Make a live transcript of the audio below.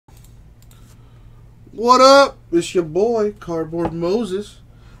What up? It's your boy, Cardboard Moses.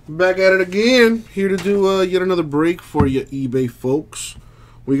 Back at it again. Here to do yet another break for you eBay folks.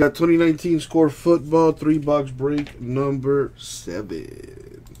 We got 2019 Score Football 3-box break number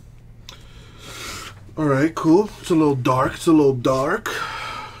 7. Alright, cool. It's a little dark.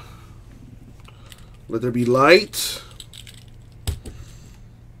 Let there be light.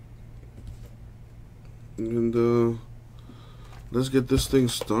 And let's get this thing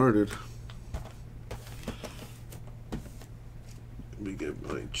started. Let me get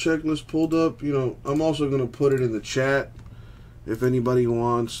my checklist pulled up. You know, I'm also going to put it in the chat if anybody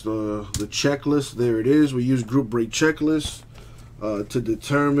wants the checklist. There it is. We use group break checklists to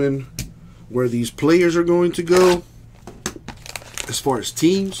determine where these players are going to go as far as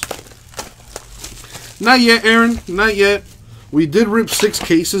teams. Not yet, Aaron. Not yet. We did rip 6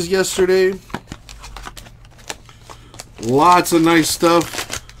 cases yesterday. Lots of nice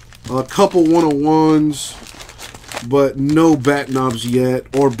stuff. A couple 101s. But no bat knobs yet,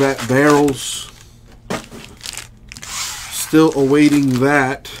 or bat barrels. Still awaiting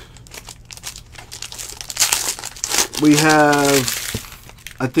that. We have,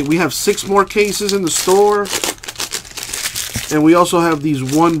 I think we have 6 more cases in the store. And we also have these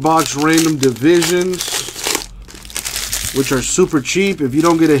 1-box random divisions, which are super cheap. If you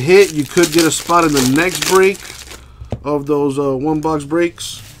don't get a hit, you could get a spot in the next break of those 1-box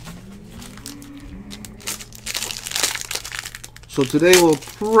breaks. So today will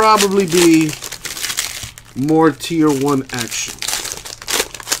probably be more tier 1 action.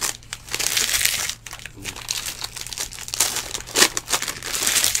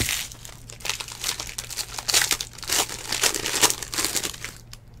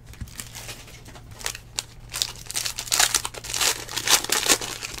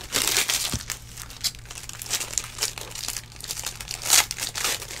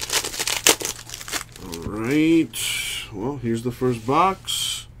 All right. Well, here's the first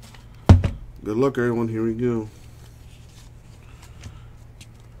box. Good luck, everyone. Here we go.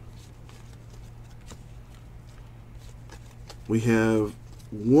 We have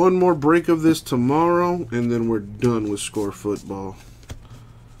one more break of this tomorrow, and then we're done with Score Football.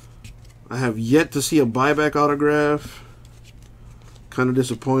 I have yet to see a buyback autograph. Kind of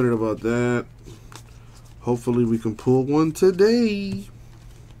disappointed about that. Hopefully we can pull one today.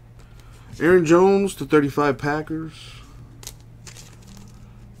 Aaron Jones to 35 Packers.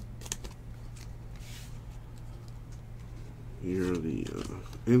 Here are the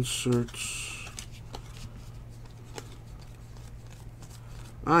inserts.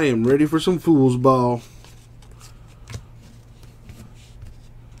 I am ready for some fool's ball.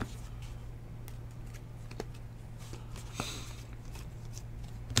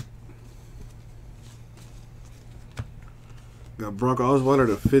 Got Brock Osweiler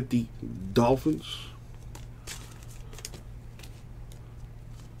to 50 Dolphins.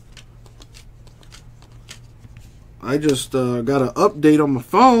 I just got an update on my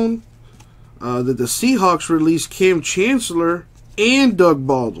phone that the Seahawks released Cam Chancellor and Doug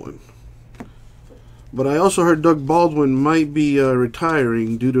Baldwin. But I also heard Doug Baldwin might be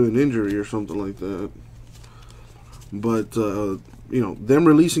retiring due to an injury or something like that. But, you know, them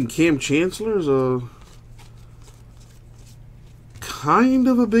releasing Cam Chancellor is kind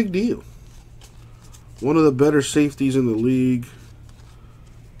of a big deal. One of the better safeties in the league.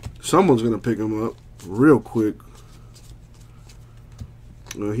 Someone's going to pick him up real quick.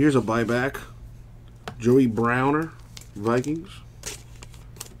 Here's a buyback. Joey Browner, Vikings.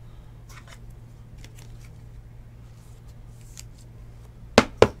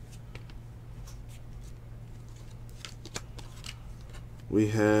 We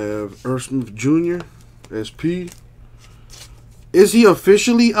have Irv Smith Jr., SP. Is he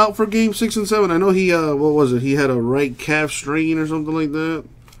officially out for game 6 and 7? I know he, what was it? He had a right calf strain or something like that.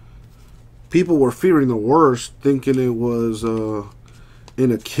 People were fearing the worst, thinking it was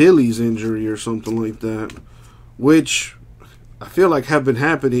an Achilles injury or something like that, which I feel like have been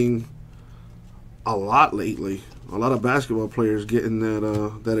happening a lot lately. A lot of basketball players getting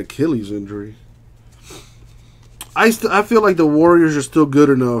that Achilles injury. I feel like the Warriors are still good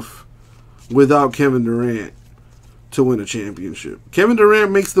enough without Kevin Durant to win a championship. Kevin Durant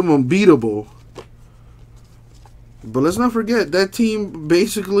makes them unbeatable. But let's not forget, that team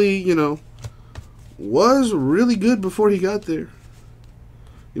basically, you know, was really good before he got there.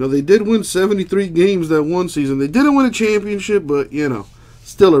 You know, they did win 73 games that one season. They didn't win a championship, but, you know,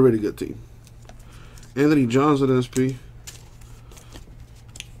 still a really good team. Anthony Johnson, SP.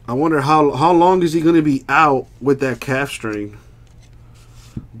 I wonder how long is he going to be out with that calf strain.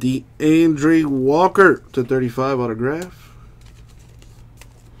 DeAndre Walker to 35 autograph.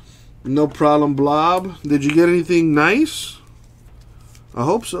 No problem, Blob. Did you get anything nice? I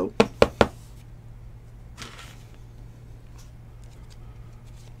hope so.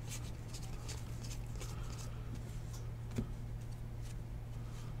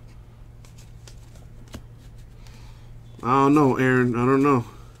 I don't know, Aaron. I don't know.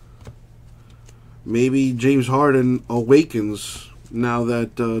 Maybe James Harden awakens now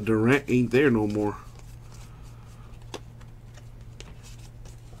that Durant ain't there no more.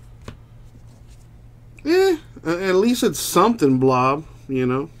 At least it's something, Blob, you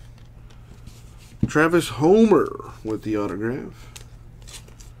know. Travis Homer with the autograph.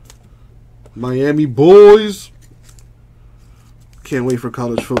 Miami boys. Can't wait for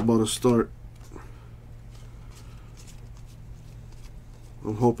college football to start.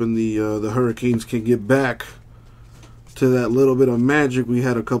 I'm hoping the Hurricanes can get back to that little bit of magic we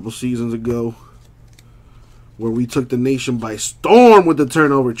had a couple seasons ago, where we took the nation by storm with the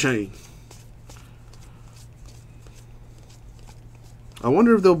turnover chain. I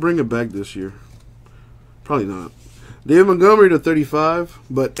wonder if they'll bring it back this year. Probably not. David Montgomery to 35,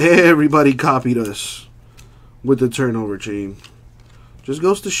 but everybody copied us with the turnover chain. Just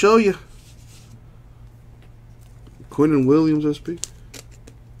goes to show you. Quentin Williams, SP.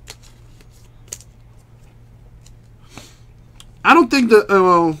 I don't think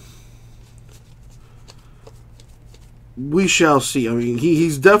that... we shall see. I mean,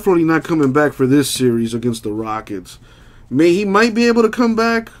 he's definitely not coming back for this series against the Rockets. He might be able to come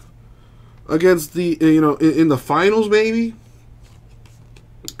back against the, in the finals, maybe.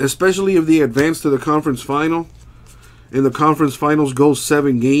 Especially if they advance to the conference final. And the conference finals goes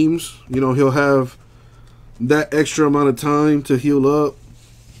 7 games. He'll have that extra amount of time to heal up.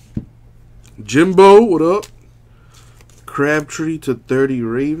 Jimbo, what up? Crabtree to 30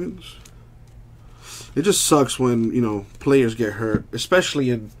 Ravens. It just sucks when, players get hurt. Especially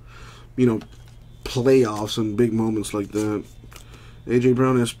in, playoffs and big moments like that. AJ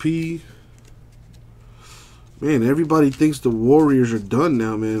Brown SP. Man, everybody thinks the Warriors are done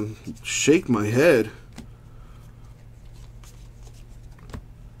now, man. Shake my head.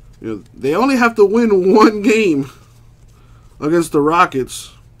 They only have to win 1 game against the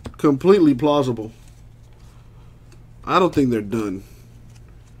Rockets. Completely plausible. I don't think they're done.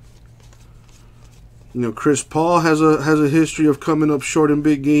 Chris Paul has a history of coming up short in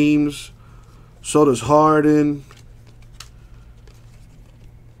big games. So does Harden.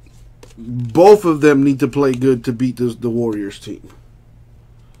 Both of them need to play good to beat the Warriors team.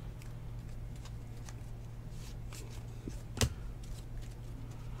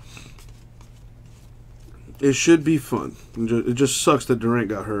 It should be fun. It just sucks that Durant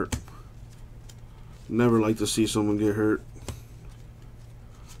got hurt. Never like to see someone get hurt.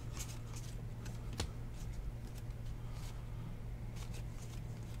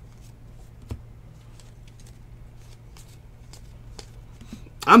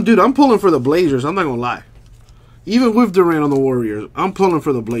 I'm pulling for the Blazers. I'm not going to lie. Even with Durant on the Warriors, I'm pulling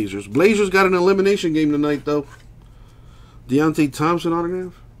for the Blazers. Blazers got an elimination game tonight, though. Deontay Thompson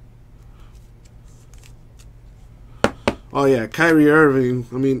autograph. Oh, yeah, Kyrie Irving.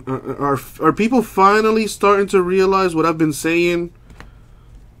 I mean, are people finally starting to realize what I've been saying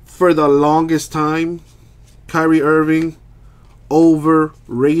for the longest time? Kyrie Irving,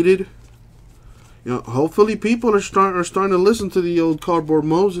 overrated. Hopefully people are starting to listen to the old Cardboard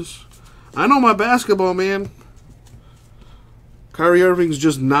Moses. I know my basketball, man. Kyrie Irving's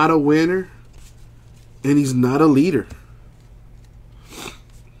just not a winner, and he's not a leader.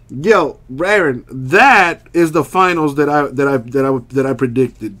 Yo, Aaron, that is the finals that I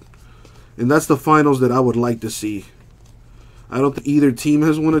predicted, and that's the finals that I would like to see. I don't think either team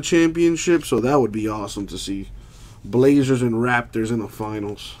has won a championship, so that would be awesome to see. Blazers and Raptors in the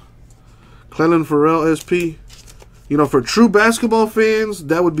finals. Clelin Ferrell, SP. For true basketball fans,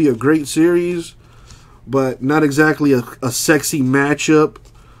 that would be a great series, but not exactly a sexy matchup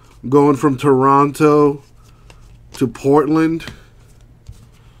going from Toronto to Portland.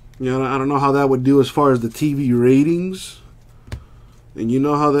 I don't know how that would do as far as the TV ratings. And you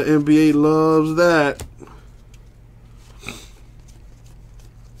know how the NBA loves that.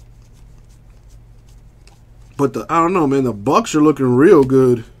 But I don't know, man. The Bucks are looking real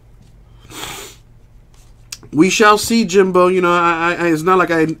good. We shall see, Jimbo. It's not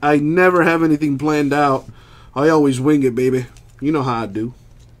like I never have anything planned out. I always wing it, baby. You know how I do.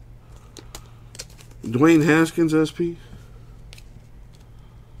 Dwayne Haskins, SP.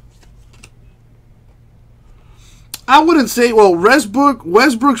 I wouldn't say. Well,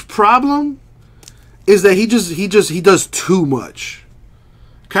 Westbrook's problem is that he does too much.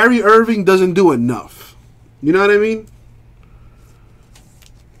 Kyrie Irving doesn't do enough. You know what I mean?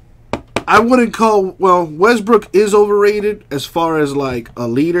 I wouldn't call, well, Westbrook is overrated as far as like a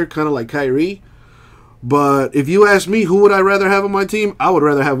leader, kind of like Kyrie. But if you ask me, who would I rather have on my team? I would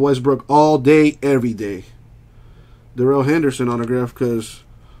rather have Westbrook all day, every day. Darrell Henderson autograph, because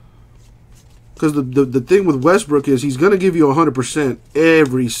the thing with Westbrook is he's going to give you 100%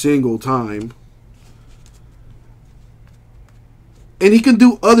 every single time. And he can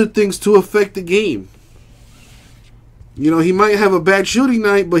do other things to affect the game. You know, he might have a bad shooting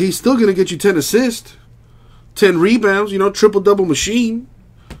night, but he's still going to get you 10 assists, 10 rebounds, you know, triple-double machine.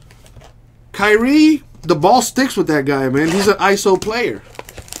 Kyrie, the ball sticks with that guy, man. He's an ISO player.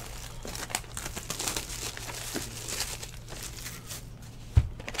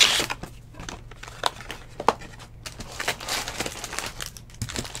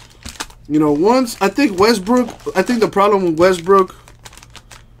 You know, I think the problem with Westbrook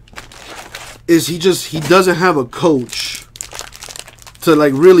is he doesn't have a coach to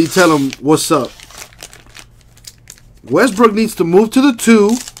like really tell him what's up. Westbrook needs to move to the 2,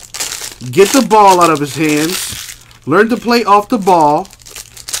 get the ball out of his hands, learn to play off the ball,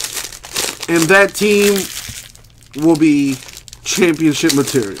 and that team will be championship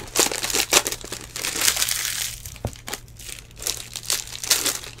material.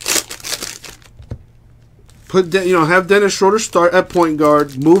 Have Dennis Schroeder start at point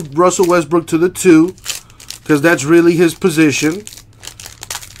guard. Move Russell Westbrook to the 2, because that's really his position.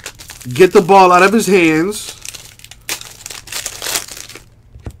 Get the ball out of his hands.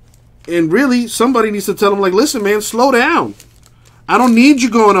 And really, somebody needs to tell him, like, listen, man, slow down. I don't need you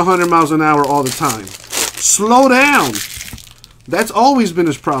going 100 miles an hour all the time. Slow down. That's always been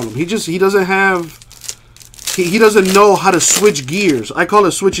his problem. He doesn't know how to switch gears. I call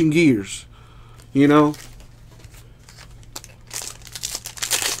it switching gears. You know?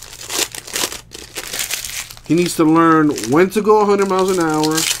 He needs to learn when to go 100 miles an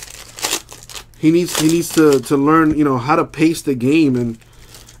hour. He needs to learn, you know, how to pace the game, and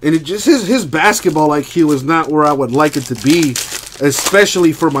it just his basketball IQ is not where I would like it to be,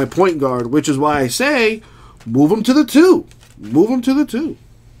 especially for my point guard, which is why I say move him to the 2. Move him to the 2.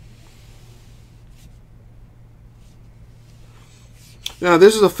 Now,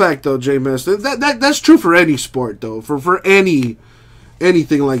 this is a fact, though, J-Mess. That's true for any sport, though. For anything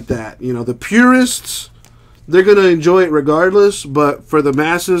like that. You know, the purists, they're going to enjoy it regardless. But for the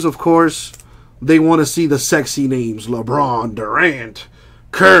masses, of course, they want to see the sexy names. LeBron, Durant,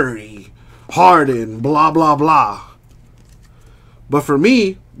 Curry, Harden, blah, blah, blah. But for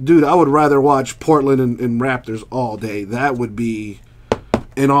me, dude, I would rather watch Portland and Raptors all day. That would be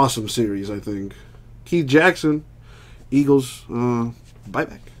an awesome series, I think. Keith Jackson, Eagles,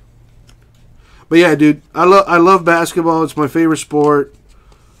 buyback. But yeah, dude, I love basketball. It's my favorite sport.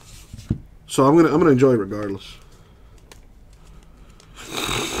 So I'm gonna enjoy it regardless.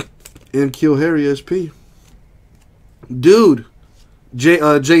 And Kill Harry SP. Dude,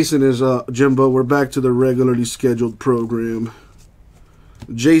 Jason is Jimbo. We're back to the regularly scheduled program.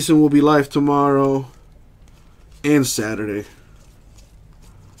 Jason will be live tomorrow and Saturday.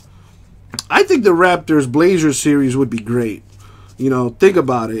 I think the Raptors-Blazers series would be great. You know, think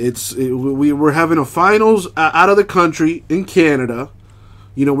about it. We're having a finals out of the country in Canada.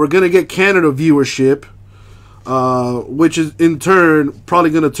 You know, we're going to get Canada viewership, which is in turn probably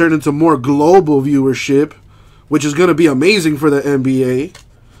going to turn into more global viewership, which is going to be amazing for the NBA.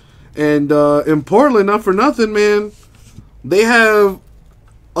 And in Portland, not for nothing, man, they have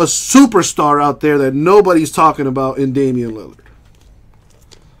a superstar out there that nobody's talking about in Damian Lillard.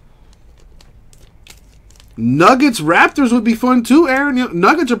 Nuggets, Raptors would be fun too, Aaron.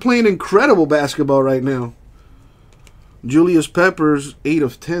 Nuggets are playing incredible basketball right now. Julius Peppers, 8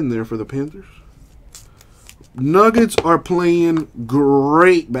 of 10 there for the Panthers. Nuggets are playing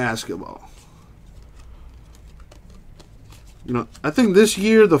great basketball. You know, I think this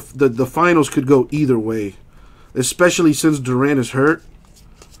year the finals could go either way, especially since Durant is hurt.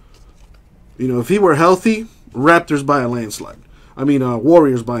 You know, if he were healthy, Raptors by a landslide.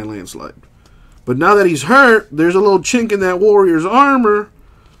 Warriors by a landslide. But now that he's hurt, there's a little chink in that Warriors armor.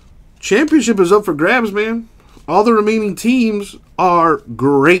 Championship is up for grabs, man. All the remaining teams are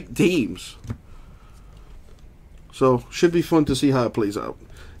great teams. So, should be fun to see how it plays out.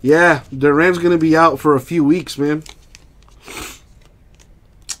 Yeah, Durant's going to be out for a few weeks, man.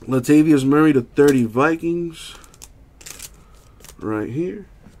 Latavius Murray to 30 Vikings. Right here.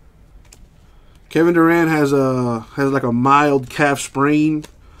 Kevin Durant has like a mild calf sprain.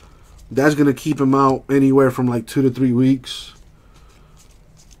 That's going to keep him out anywhere from like 2 to 3 weeks.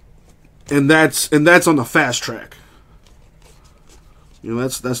 And that's on the fast track. You know,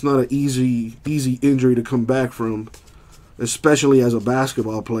 that's not an easy injury to come back from, especially as a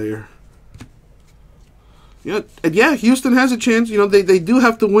basketball player. Yeah, Houston has a chance. They do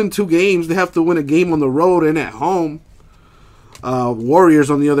have to win 2 games. They have to win a game on the road and at home.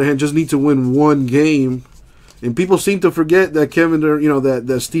 Warriors, on the other hand, just need to win 1 game. And people seem to forget that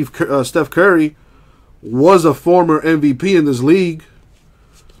that Steph Curry was a former MVP in this league.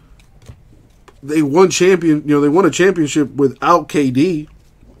 They won They won a championship without KD.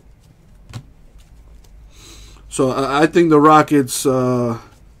 So I think the Rockets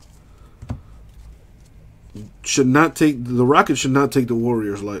should not take the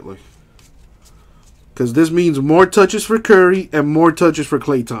Warriors lightly, because this means more touches for Curry and more touches for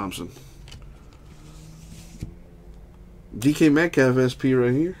Klay Thompson. DK Metcalf SP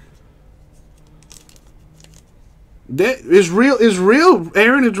right here. That is real. It's real,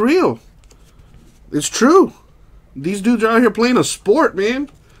 Aaron. It's real. It's true. These dudes are out here playing a sport, man,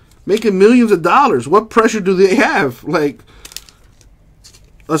 making millions of dollars. What pressure do they have? Like,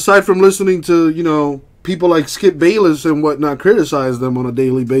 aside from listening to people like Skip Bayless and whatnot criticize them on a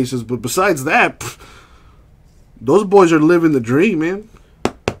daily basis, but besides that, those boys are living the dream, man.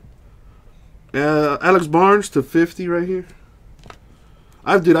 Alex Barnes to 50 right here.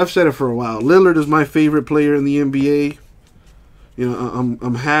 I've said it for a while. Lillard is my favorite player in the NBA.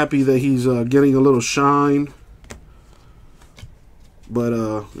 I'm happy that he's getting a little shine. But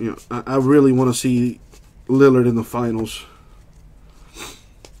I really want to see Lillard in the finals.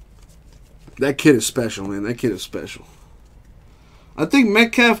 That kid is special, man. That kid is special. I think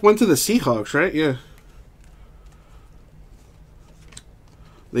Metcalf went to the Seahawks, right? Yeah.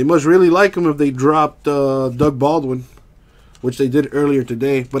 They must really like him if they dropped Doug Baldwin, which they did earlier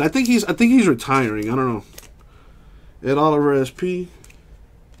today. But I think he's retiring. I don't know. Ed Oliver SP.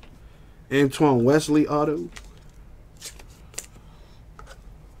 Antoine Wesley auto.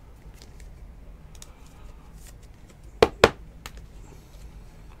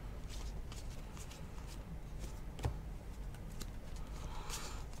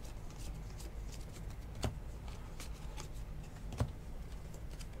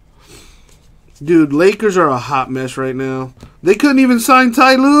 Dude, Lakers are a hot mess right now. They couldn't even sign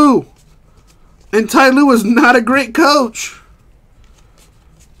Ty Lue. And Ty Lue is not a great coach.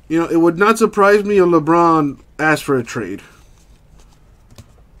 It would not surprise me if LeBron asked for a trade.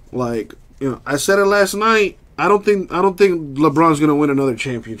 Like, I said it last night. I don't think LeBron's going to win another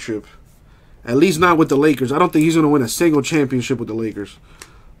championship. At least not with the Lakers. I don't think he's going to win a single championship with the Lakers.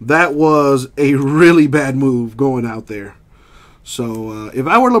 That was a really bad move going out there. So, if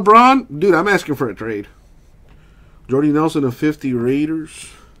I were LeBron, dude, I'm asking for a trade. Jordy Nelson of 50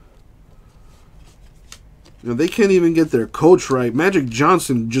 Raiders. They can't even get their coach right. Magic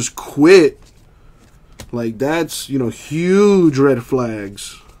Johnson just quit. Like, that's, huge red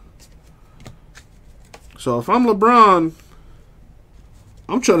flags. So, if I'm LeBron,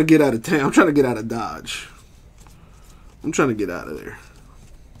 I'm trying to get out of town. I'm trying to get out of Dodge. I'm trying to get out of there.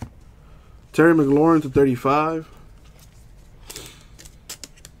 Terry McLaurin to 35.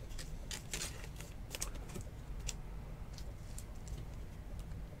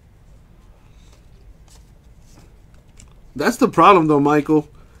 That's the problem, though, Michael.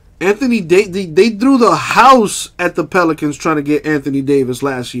 They threw the house at the Pelicans trying to get Anthony Davis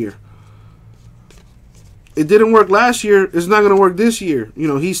last year. It didn't work last year. It's not going to work this year.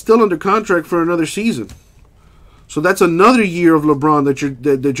 He's still under contract for another season. So that's another year of LeBron that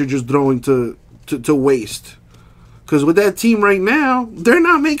you're just throwing to waste. Because with that team right now, they're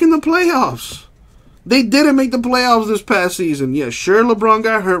not making the playoffs. They didn't make the playoffs this past season. Yeah, sure, LeBron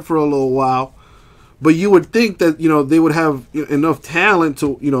got hurt for a little while. But you would think that, they would have enough talent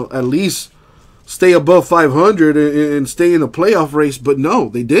to, at least stay above 500 and stay in the playoff race. But no,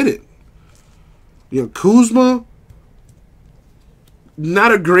 they didn't. Kuzma,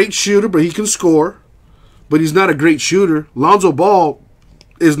 not a great shooter, but he can score. But he's not a great shooter. Lonzo Ball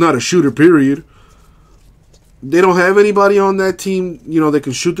is not a shooter, period. They don't have anybody on that team, that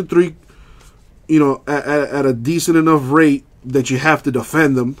can shoot the three, at a decent enough rate that you have to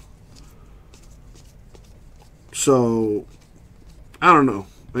defend them. So, I don't know.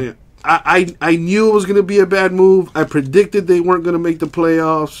 I knew it was going to be a bad move. I predicted they weren't going to make the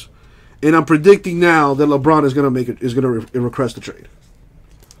playoffs, and I'm predicting now that LeBron is going to request a trade.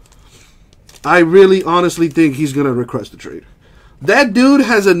 I really, honestly think he's going to request a trade. That dude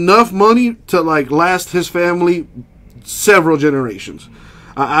has enough money to last his family several generations.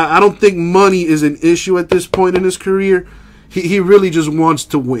 I don't think money is an issue at this point in his career. He really just wants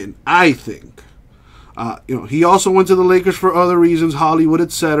to win, I think. He also went to the Lakers for other reasons, Hollywood,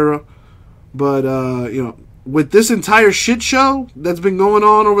 etc. But, with this entire shit show that's been going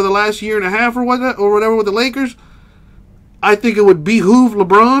on over the last year and a half or whatever with the Lakers, I think it would behoove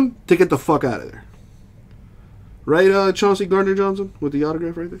LeBron to get the fuck out of there. Right, Chauncey Gardner-Johnson with the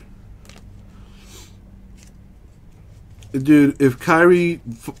autograph right there. Dude, if Kyrie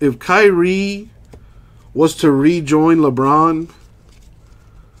was to rejoin LeBron,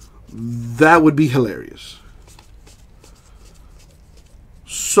 that would be hilarious.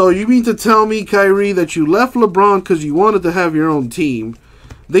 So you mean to tell me, Kyrie, that you left LeBron because you wanted to have your own team,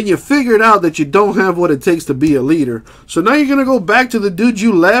 then you figured out that you don't have what it takes to be a leader, so now you're going to go back to the dude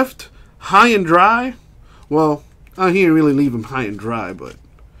you left high and dry? Well, I didn't really leave him high and dry, but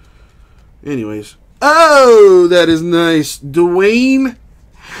anyways. Oh, that is nice. Dwayne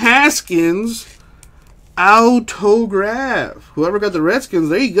Haskins autograph. Whoever got the Redskins,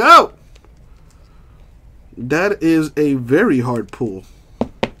 there you go. That is a very hard pull.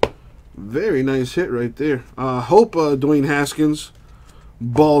 Very nice hit right there. Hope Dwayne Haskins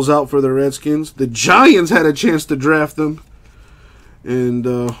balls out for the Redskins. The Giants had a chance to draft them, and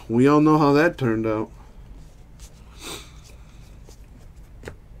we all know how that turned out.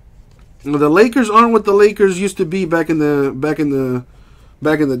 The Lakers aren't what the Lakers used to be back in the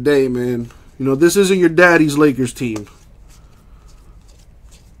day, man. You know, this isn't your daddy's Lakers team.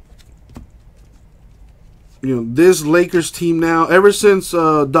 You know, this Lakers team now, ever since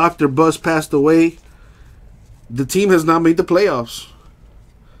Dr. Buss passed away, the team has not made the playoffs.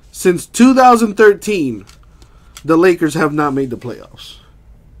 Since 2013, the Lakers have not made the playoffs.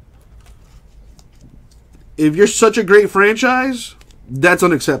 If you're such a great franchise, that's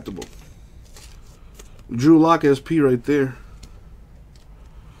unacceptable. Drew Lock SP right there.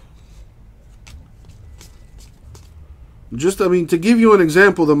 Just, I mean, to give you an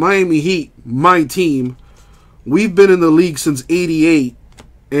example, the Miami Heat, my team, we've been in the league since '88,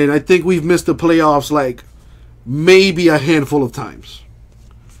 and I think we've missed the playoffs like maybe a handful of times.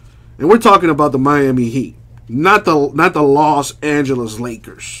 And we're talking about the Miami Heat, not the Los Angeles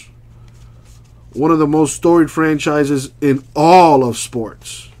Lakers. One of the most storied franchises in all of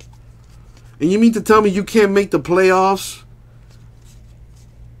sports. And you mean to tell me you can't make the playoffs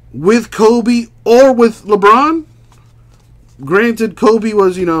with Kobe or with LeBron? Granted, Kobe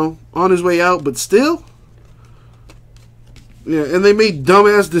was, you know, on his way out, but still. Yeah, and they made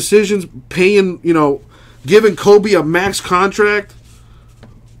dumbass decisions paying, you know, giving Kobe a max contract,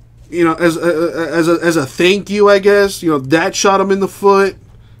 you know, as a thank you, I guess. You know, that shot him in the foot.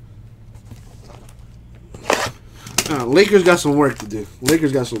 Lakers got some work to do.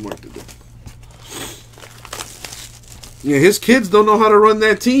 Lakers got some work to do. Yeah, his kids don't know how to run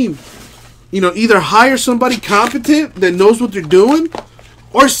that team. You know, either hire somebody competent that knows what they're doing,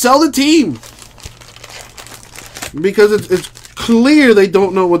 or sell the team. Because it's clear they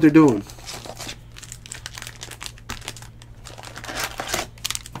don't know what they're doing.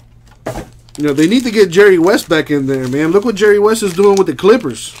 You know, they need to get Jerry West back in there, man. Look what Jerry West is doing with the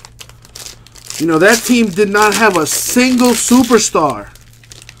Clippers. You know, that team did not have a single superstar.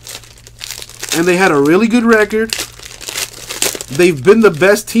 And they had a really good record. They've been the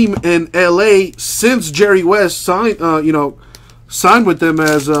best team in LA since Jerry West signed with them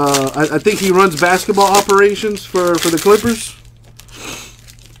as I think he runs basketball operations for the Clippers.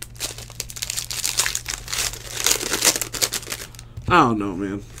 I don't know,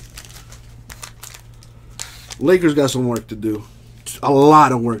 man. Lakers got some work to do. A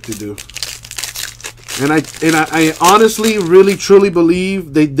lot of work to do. And I honestly, really, truly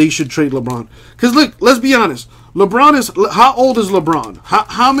believe they should trade LeBron. Because look, let's be honest. LeBron is, how old is LeBron?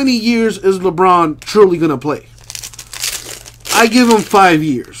 How many years is LeBron truly going to play? I give him 5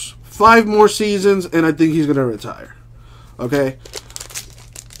 years. 5 more seasons, and I think he's going to retire. Okay?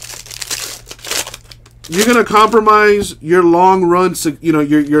 You're going to compromise your long run, you know,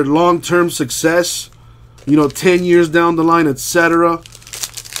 your long-term success, you know, 10 years down the line, etc.,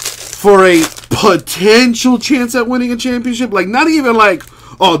 for a potential chance at winning a championship? Like, not even like,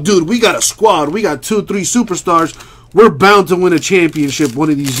 oh, dude, we got a squad. We got 2, 3 superstars. We're bound to win a championship one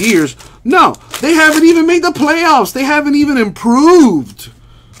of these years. No, they haven't even made the playoffs. They haven't even improved.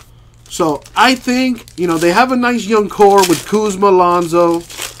 So I think, you know, they have a nice young core with Kuzma, Lonzo.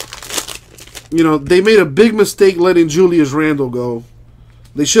 You know, they made a big mistake letting Julius Randle go.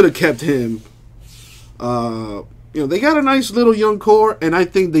 They should have kept him. You know, they got a nice little young core, and I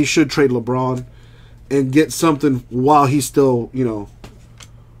think they should trade LeBron and get something while he's still, you know,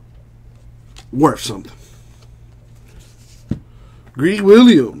 worth something. Greedy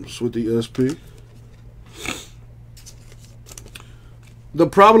Williams with the SP. The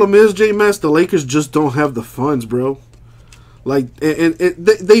problem is, J-Mass, the Lakers just don't have the funds, bro. Like, and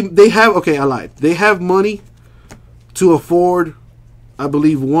they have, okay, I lied. They have money to afford, I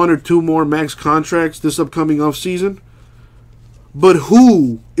believe, 1 or 2 more max contracts this upcoming offseason. But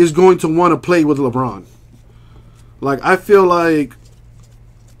who is going to want to play with LeBron? Like, I feel like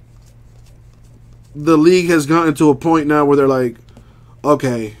the league has gotten to a point now where they're like,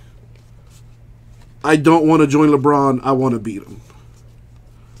 okay, I don't want to join LeBron. I want to beat him.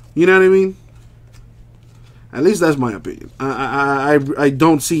 You know what I mean? At least that's my opinion. I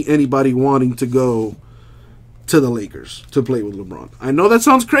don't see anybody wanting to go to the Lakers to play with LeBron. I know that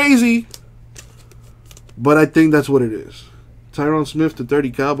sounds crazy, but I think that's what it is. Tyron Smith to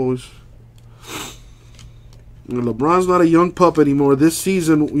 30 Cowboys. LeBron's not a young pup anymore. This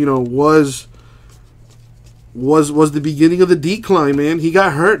season, you know, was the beginning of the decline, man. He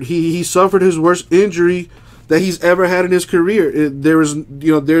got hurt. He suffered his worst injury that he's ever had in his career.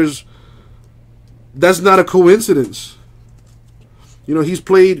 That's not a coincidence. You know, he's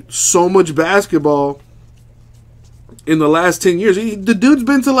played so much basketball in the last 10 years. The dude's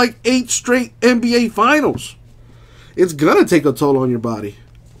been to like 8 straight NBA finals. It's gonna take a toll on your body.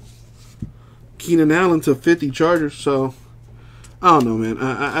 Keenan Allen to 50 Chargers. So I don't know, man.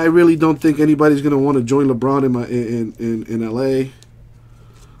 I really don't think anybody's gonna want to join LeBron in LA.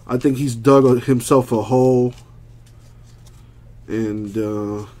 I think he's dug himself a hole, and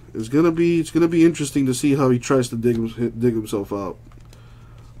it's gonna be interesting to see how he tries to dig himself out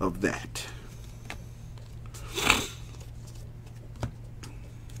of that.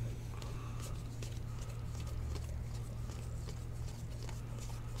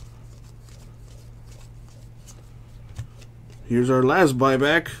 Here's our last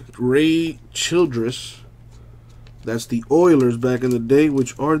buyback, Ray Childress. That's the Oilers back in the day,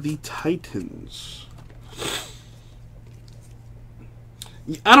 which are the Titans.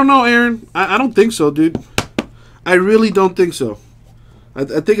 I don't know, Aaron. I don't think so, dude. I really don't think so. I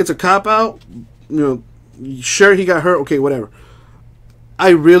think it's a cop-out. You know, sure, he got hurt. Okay, whatever.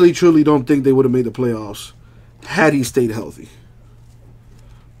 I really, truly don't think they would have made the playoffs had he stayed healthy.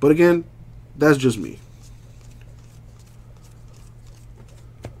 But again, that's just me.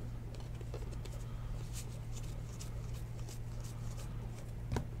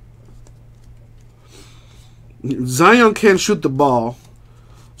 Zion can't shoot the ball,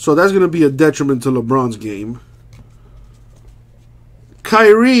 so that's going to be a detriment to LeBron's game.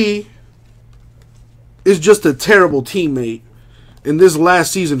 Kyrie is just a terrible teammate, and this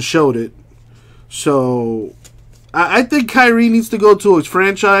last season showed it. So I think Kyrie needs to go to a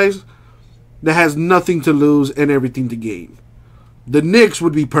franchise that has nothing to lose and everything to gain. The Knicks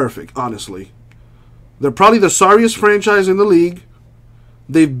would be perfect, honestly. They're probably the sorriest franchise in the league.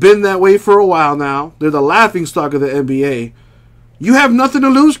 They've been that way for a while now. They're the laughingstock of the NBA. You have nothing to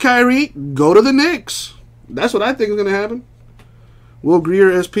lose, Kyrie. Go to the Knicks. That's what I think is going to happen. Will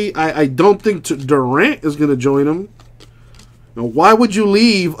Greer, SP. I don't think Durant is going to join him. Now, why would you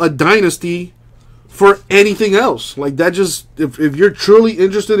leave a dynasty for anything else? Like, that just... If you're truly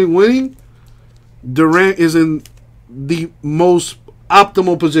interested in winning, Durant is in the most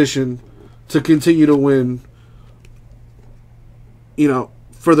optimal position to continue to win, you know,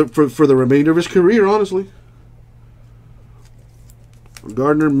 for the remainder of his career, honestly.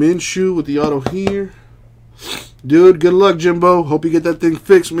 Gardner Minshew with the auto here. Dude, good luck, Jimbo. Hope you get that thing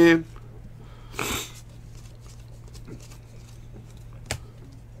fixed, man.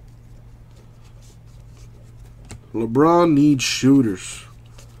 LeBron needs shooters.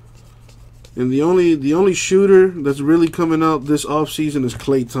 And the only shooter that's really coming out this offseason is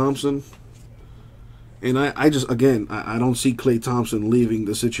Klay Thompson. And I just, again, I don't see Klay Thompson leaving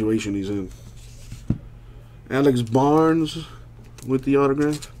the situation he's in. Alex Barnes with the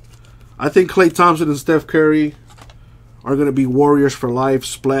autograph. I think Klay Thompson and Steph Curry are going to be Warriors for life.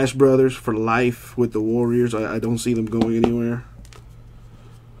 Splash Brothers for life with the Warriors. I don't see them going anywhere.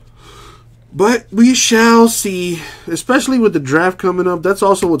 But we shall see. Especially with the draft coming up. That's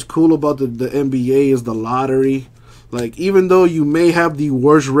also what's cool about the NBA is the lottery. Like, even though you may have the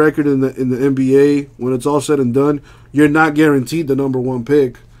worst record in the NBA, when it's all said and done, you're not guaranteed the #1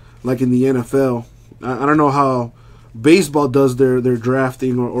 pick, like in the NFL. I don't know how baseball does their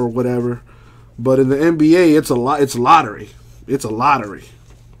drafting or whatever, but in the NBA, it's lottery. It's a lottery.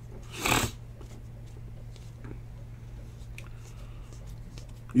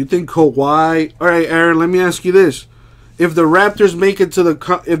 You think Kawhi? All right, Aaron. Let me ask you this: if the Raptors make it to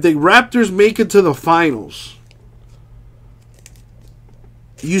the finals,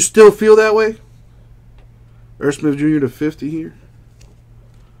 you still feel that way? Irv Smith Jr. to 50 here.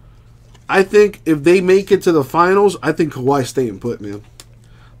 I think if they make it to the finals, I think Kawhi's staying put, man.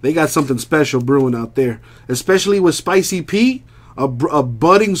 They got something special brewing out there. Especially with Spicy P, a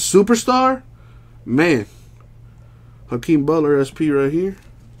budding superstar. Man. Hakeem Butler, SP right here.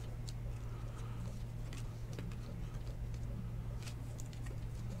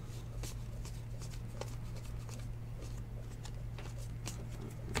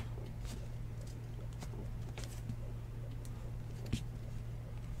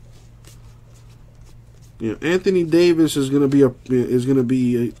 You know, Anthony Davis is going to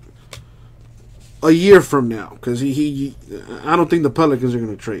be a year from now, because I don't think the Pelicans are going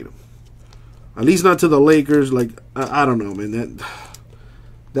to trade him. At least not to the Lakers. Like, I don't know, man.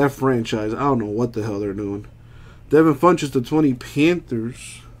 That franchise, I don't know what the hell they're doing. Devin Funchess to 20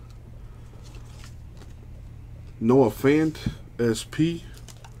 Panthers. Noah Fant, SP.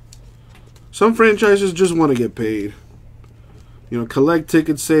 Some franchises just want to get paid. You know, collect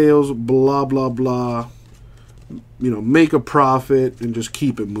ticket sales, blah, blah, blah. You know, make a profit and just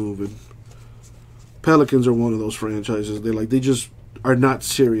keep it moving. Pelicans are one of those franchises. They just are not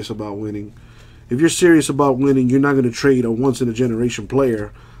serious about winning. If you're serious about winning, you're not going to trade a once-in-a-generation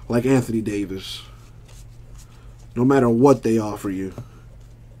player like Anthony Davis. No matter what they offer you.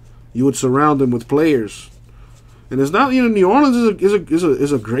 You would surround them with players. And it's not, you know, New Orleans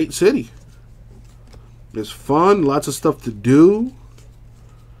is a great city. It's fun, lots of stuff to do.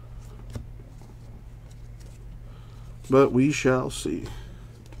 But we shall see.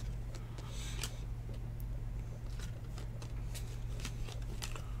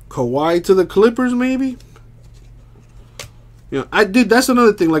 Kawhi to the Clippers, maybe? You know, that's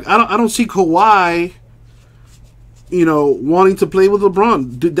another thing. Like, I don't see Kawhi, you know, wanting to play with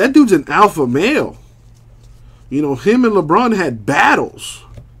LeBron. Dude, that dude's an alpha male. You know, him and LeBron had battles.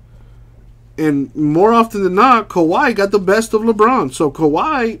 And more often than not, Kawhi got the best of LeBron. So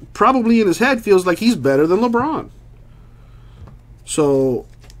Kawhi probably in his head feels like he's better than LeBron. So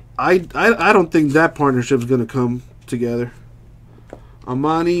I don't think that partnership's going to come together.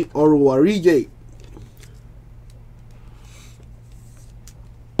 Amani Oruwariye.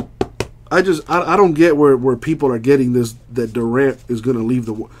 I don't get where people are getting this, that Durant is going to leave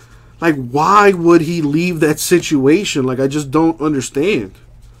the... Like, why would he leave that situation? Like, I just don't understand.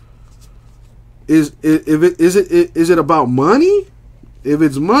 Is it about money? If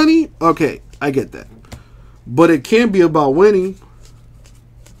it's money, okay, I get that. But it can't be about winning.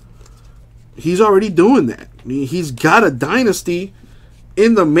 He's already doing that. I mean, he's got a dynasty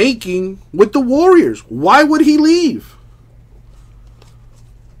in the making with the Warriors. Why would he leave?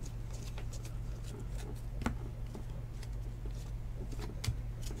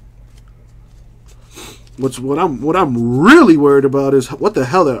 What I'm really worried about is what the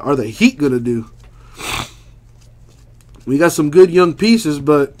hell are the Heat gonna do? We got some good young pieces,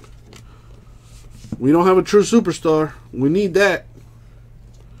 but we don't have a true superstar. We need that.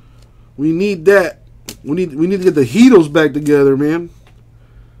 We need that. We need to get the Heatles back together, man.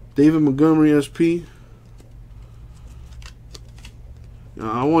 David Montgomery, SP.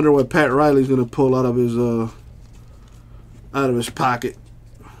 I wonder what Pat Riley's gonna pull out of his pocket.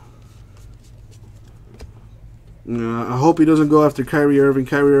 I hope he doesn't go after Kyrie Irving.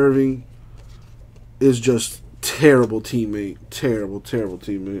 Kyrie Irving is just terrible teammate. Terrible, terrible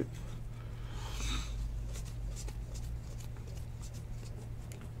teammate.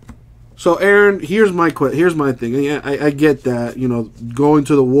 So, Aaron, here's my thing. I get that, you know, going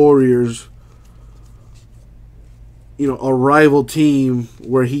to the Warriors, you know, a rival team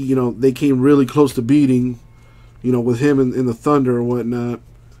where they came really close to beating, you know, with him in the Thunder or whatnot.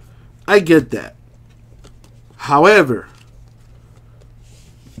 I get that. However,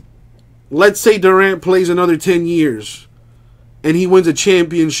 let's say Durant plays another 10 years and he wins a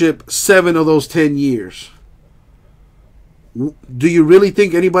championship 7 of those 10 years. Do you really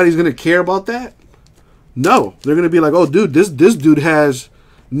think anybody's going to care about that? No. They're going to be like, oh, dude, this dude has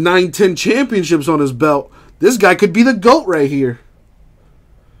 9, 10 championships on his belt. This guy could be the GOAT right here.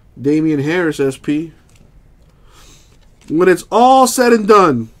 Damian Harris, SP. When it's all said and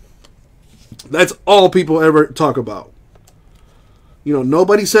done, that's all people ever talk about. You know,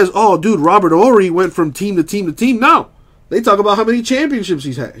 nobody says, oh, dude, Robert Horry went from team to team to team. No. They talk about how many championships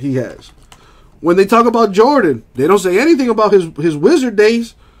he has. When they talk about Jordan, they don't say anything about his Wizard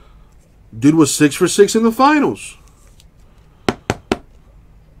days. Dude was 6 for 6 in the finals.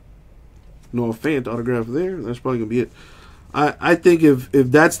 Noah Fant autograph there. That's probably going to be it. I think if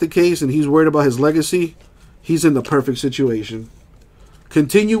that's the case and he's worried about his legacy, he's in the perfect situation.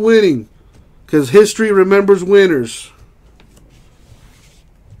 Continue winning. Because history remembers winners.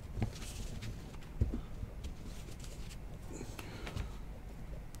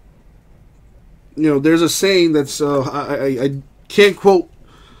 You know, there's a saying that's, I can't quote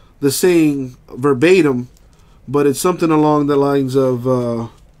the saying verbatim, but it's something along the lines of,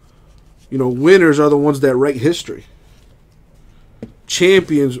 you know, winners are the ones that write history.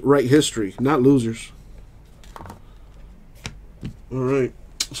 Champions write history, not losers. All right.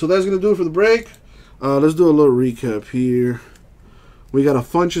 So that's going to do it for the break. Let's do a little recap here. We got a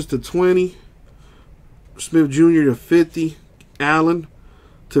Funchess to 20. Smith Jr. to 50. Allen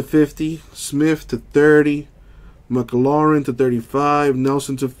to 50. Smith to 30. McLaurin to 35.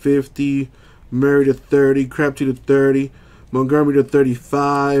 Nelson to 50. Murray to 30. Crabtree to 30. Montgomery to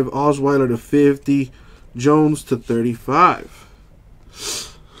 35. Osweiler to 50. Jones to 35.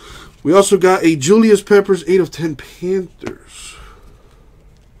 We also got a Julius Peppers 8 of 10 Panthers.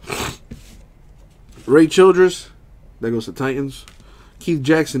 Ray Childress, that goes to Titans. Keith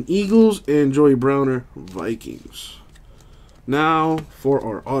Jackson Eagles, and Joey Browner Vikings. Now for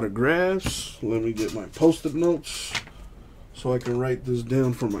our autographs. Let me get my post-it notes so I can write this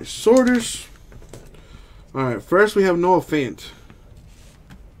down for my sorters. Alright, first we have Noah Fant.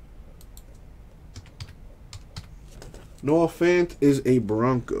 Noah Fant is a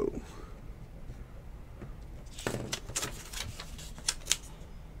Bronco.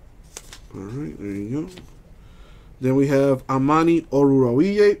 Alright, there you go. Then we have Amani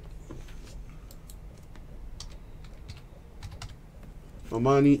Orurawiyye.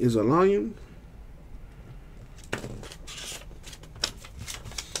 Amani is a Lion.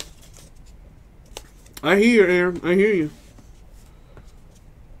 I hear you, Aaron. I hear you.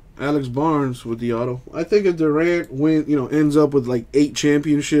 Alex Barnes with the auto. I think if Durant ends up with like 8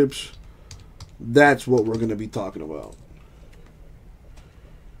 championships, that's what we're going to be talking about.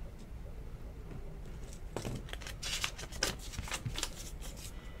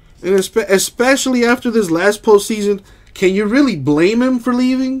 And especially after this last postseason, can you really blame him for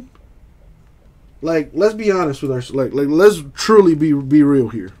leaving? Like, let's be honest with ourselves. Like let's truly be real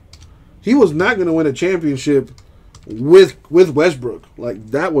here. He was not going to win a championship with Westbrook. Like,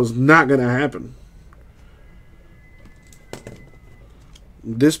 that was not going to happen.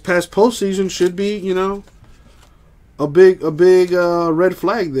 This past postseason should be, a big red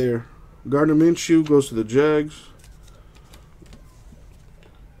flag there. Gardner Minshew goes to the Jags.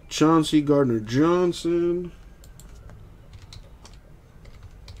 Chauncey Gardner-Johnson.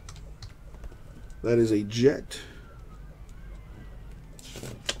 That is a Jet.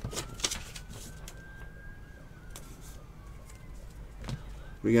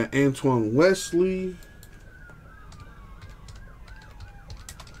 We got Antoine Wesley.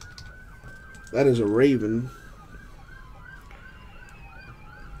 That is a Raven.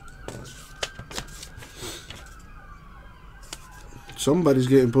 Somebody's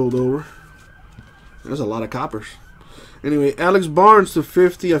getting pulled over. That's a lot of coppers. Anyway, Alex Barnes to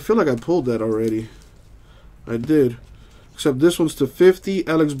 50. I feel like I pulled that already. I did. Except this one's to 50.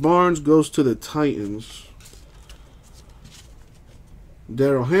 Alex Barnes goes to the Titans.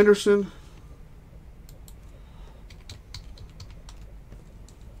 Darrell Henderson.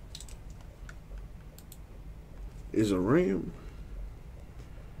 Is a Ram.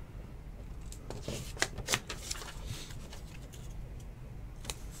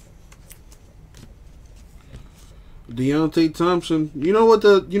 Deontay Thompson. You know what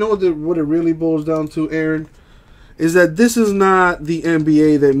it really boils down to, Aaron, is that this is not the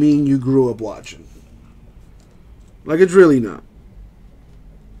NBA that me and you grew up watching. Like, it's really not.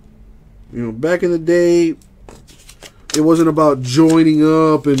 Back in the day, it wasn't about joining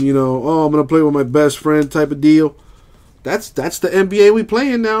up and, I'm going to play with my best friend type of deal. That's the NBA we play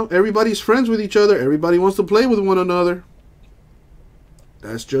in now. Everybody's friends with each other. Everybody wants to play with one another.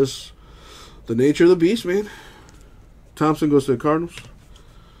 That's just the nature of the beast, man. Thompson goes to the Cardinals.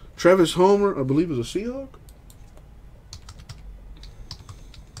 Travis Homer, I believe, is a Seahawk.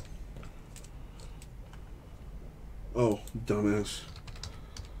 Oh, dumbass.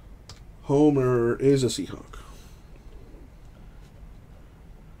 Homer is a Seahawk.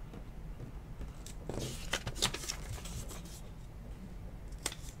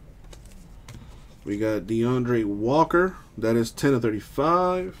 We got DeAndre Walker. That is 10 of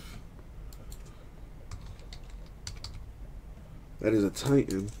 35. That is a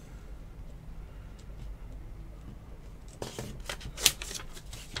Titan.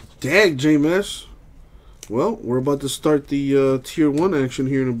 Dag, J-Mess. Well, we're about to start the Tier 1 action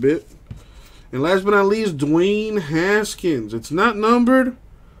here in a bit. And last but not least, Dwayne Haskins. It's not numbered,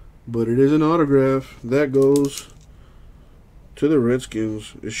 but it is an autograph. That goes to the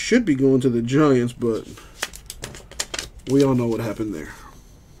Redskins. It should be going to the Giants, but we all know what happened there.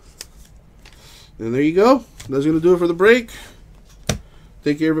 And there you go. That's going to do it for the break.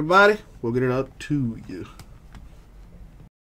 Thank you, everybody. We'll get it out to you.